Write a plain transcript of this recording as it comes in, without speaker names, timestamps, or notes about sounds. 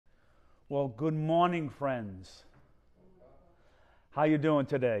Well, good morning, friends. How you doing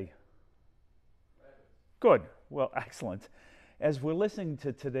today? Good. Well, excellent. As we're listening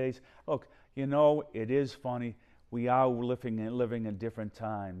to today's, look, it is funny. We are living in different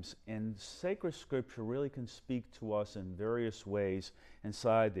times, and sacred scripture really can speak to us in various ways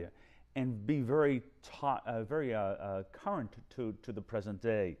inside there, and be very current to the present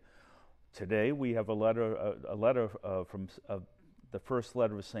day. Today we have a letter from the first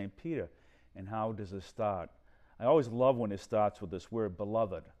letter of St. Peter. And how does it start? I always love when it starts with this word,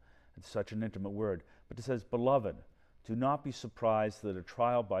 beloved. It's such an intimate word. But it says, beloved, do not be surprised that a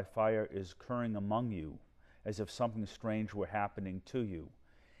trial by fire is occurring among you, as if something strange were happening to you.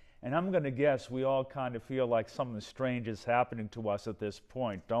 And I'm going to guess we all kind of feel like something strange is happening to us at this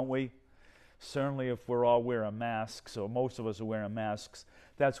point, don't we? Certainly if we're all wearing masks, or most of us are wearing masks,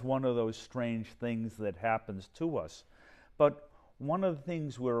 that's one of those strange things that happens to us. But one of the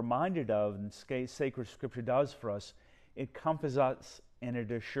things we're reminded of, and sacred scripture does for us, it comforts us and it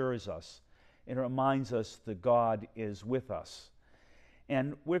assures us. It reminds us that God is with us.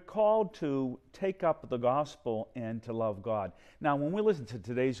 And we're called to take up the gospel and to love God. Now, when we listen to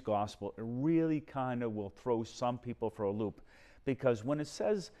today's gospel, it really kind of will throw some people for a loop. Because when it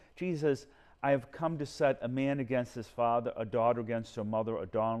says, Jesus, I have come to set a man against his father, a daughter against her mother, a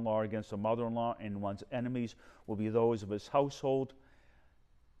daughter-in-law against her mother-in-law, and one's enemies will be those of his household.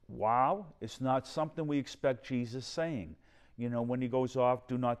 Wow, it's not something we expect Jesus saying. When he goes off,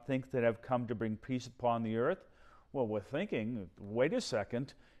 do not think that I've come to bring peace upon the earth. Well, we're thinking, wait a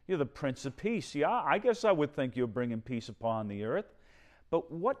second, you're the Prince of Peace. Yeah, I guess I would think you're bringing peace upon the earth.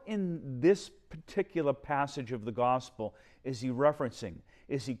 But what in this particular passage of the gospel is he referencing?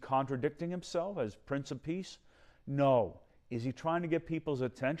 Is he contradicting himself as Prince of Peace? No. Is he trying to get people's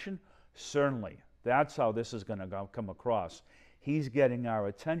attention? Certainly. That's how this is going to come across. He's getting our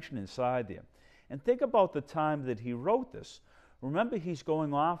attention inside there. And think about the time that he wrote this. Remember, he's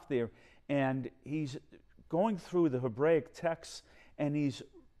going off there and he's going through the Hebraic texts and he's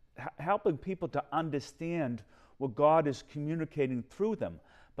helping people to understand what God is communicating through them.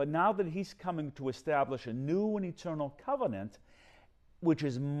 But now that he's coming to establish a new and eternal covenant, which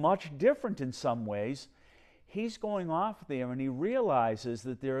is much different in some ways, he's going off there and he realizes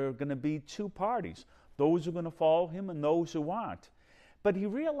that there are going to be two parties, those who are going to follow him and those who aren't. But he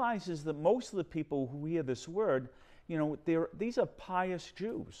realizes that most of the people who hear this word, these are pious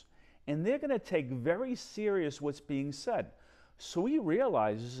Jews, and they're going to take very serious what's being said. So he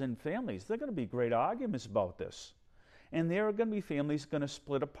realizes in families, there are going to be great arguments about this. And there are going to be families going to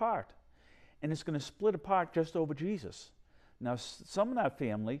split apart. And it's going to split apart just over Jesus. Now, some of that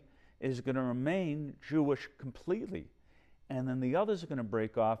family is going to remain Jewish completely. And then the others are going to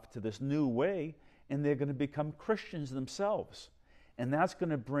break off to this new way, and they're going to become Christians themselves. And that's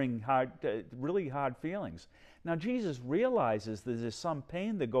going to bring really hard feelings. Now, Jesus realizes that there's some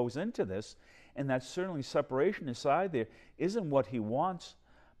pain that goes into this, and that certainly separation inside there isn't what he wants,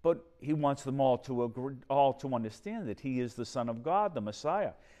 but he wants them all to understand that he is the Son of God, the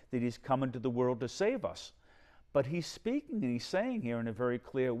Messiah, that he's come into the world to save us. But he's speaking and he's saying here in a very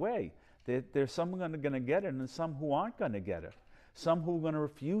clear way that there's some going to get it and some who aren't going to get it, some who are going to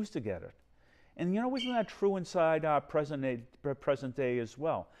refuse to get it. And isn't that true inside our present day as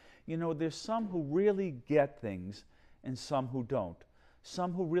well? There's some who really get things and some who don't.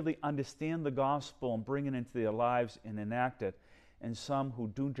 Some who really understand the gospel and bring it into their lives and enact it, and some who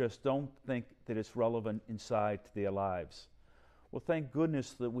don't think that it's relevant inside to their lives. Well, thank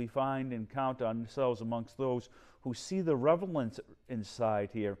goodness that we find and count ourselves amongst those who see the relevance inside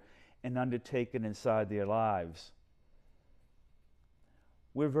here and undertake it inside their lives.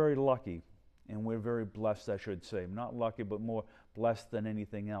 We're very lucky, and we're very blessed, I should say. Not lucky, but more blessed than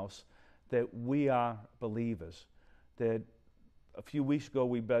anything else, that we are believers. That a few weeks ago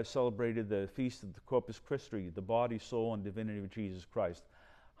we celebrated the feast of the Corpus Christi, the body, soul, and divinity of Jesus Christ.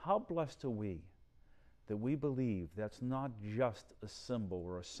 How blessed are we that we believe that's not just a symbol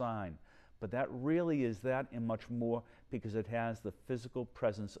or a sign, but that really is that and much more, because it has the physical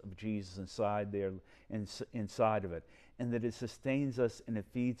presence of Jesus inside of it, and that it sustains us and it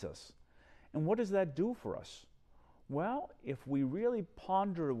feeds us. And what does that do for us? Well, if we really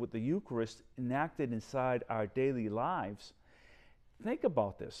ponder with the Eucharist enacted inside our daily lives, think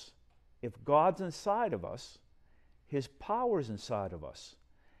about this. If God's inside of us, his power is inside of us.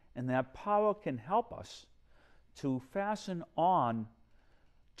 And that power can help us to fasten on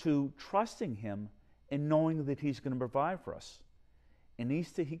to trusting him and knowing that he's going to provide for us. In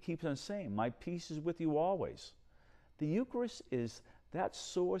Easter, he keeps on saying, my peace is with you always. The Eucharist is that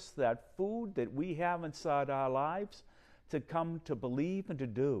source, that food that we have inside our lives to come to believe and to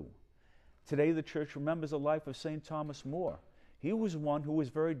do. Today the church remembers the life of St. Thomas More. He was one who was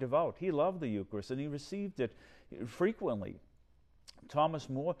very devout. He loved the Eucharist and he received it frequently. Thomas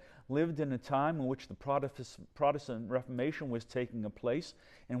More lived in a time in which the Protestant Reformation was taking place,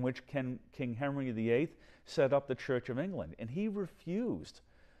 in which King Henry VIII set up the Church of England. And he refused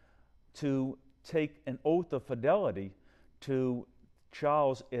to take an oath of fidelity to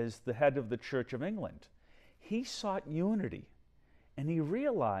Charles as the head of the Church of England. He sought unity, and he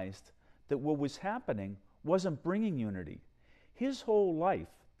realized that what was happening wasn't bringing unity. His whole life,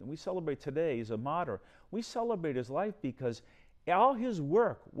 that we celebrate today as a martyr, we celebrate his life because all his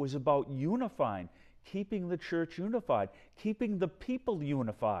work was about unifying, keeping the church unified, keeping the people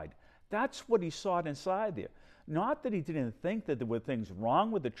unified. That's what he sought inside there. Not that he didn't think that there were things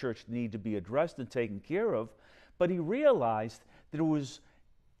wrong with the church that need to be addressed and taken care of, but he realized that it was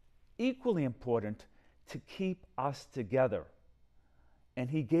equally important to keep us together. And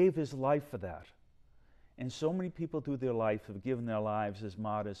he gave his life for that. And so many people through their life have given their lives as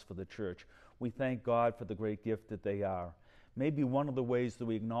martyrs for the church. We thank God for the great gift that they are. Maybe one of the ways that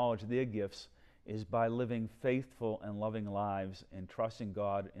we acknowledge their gifts is by living faithful and loving lives and trusting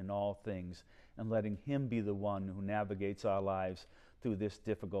God in all things and letting Him be the one who navigates our lives through this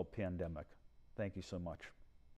difficult pandemic. Thank you so much.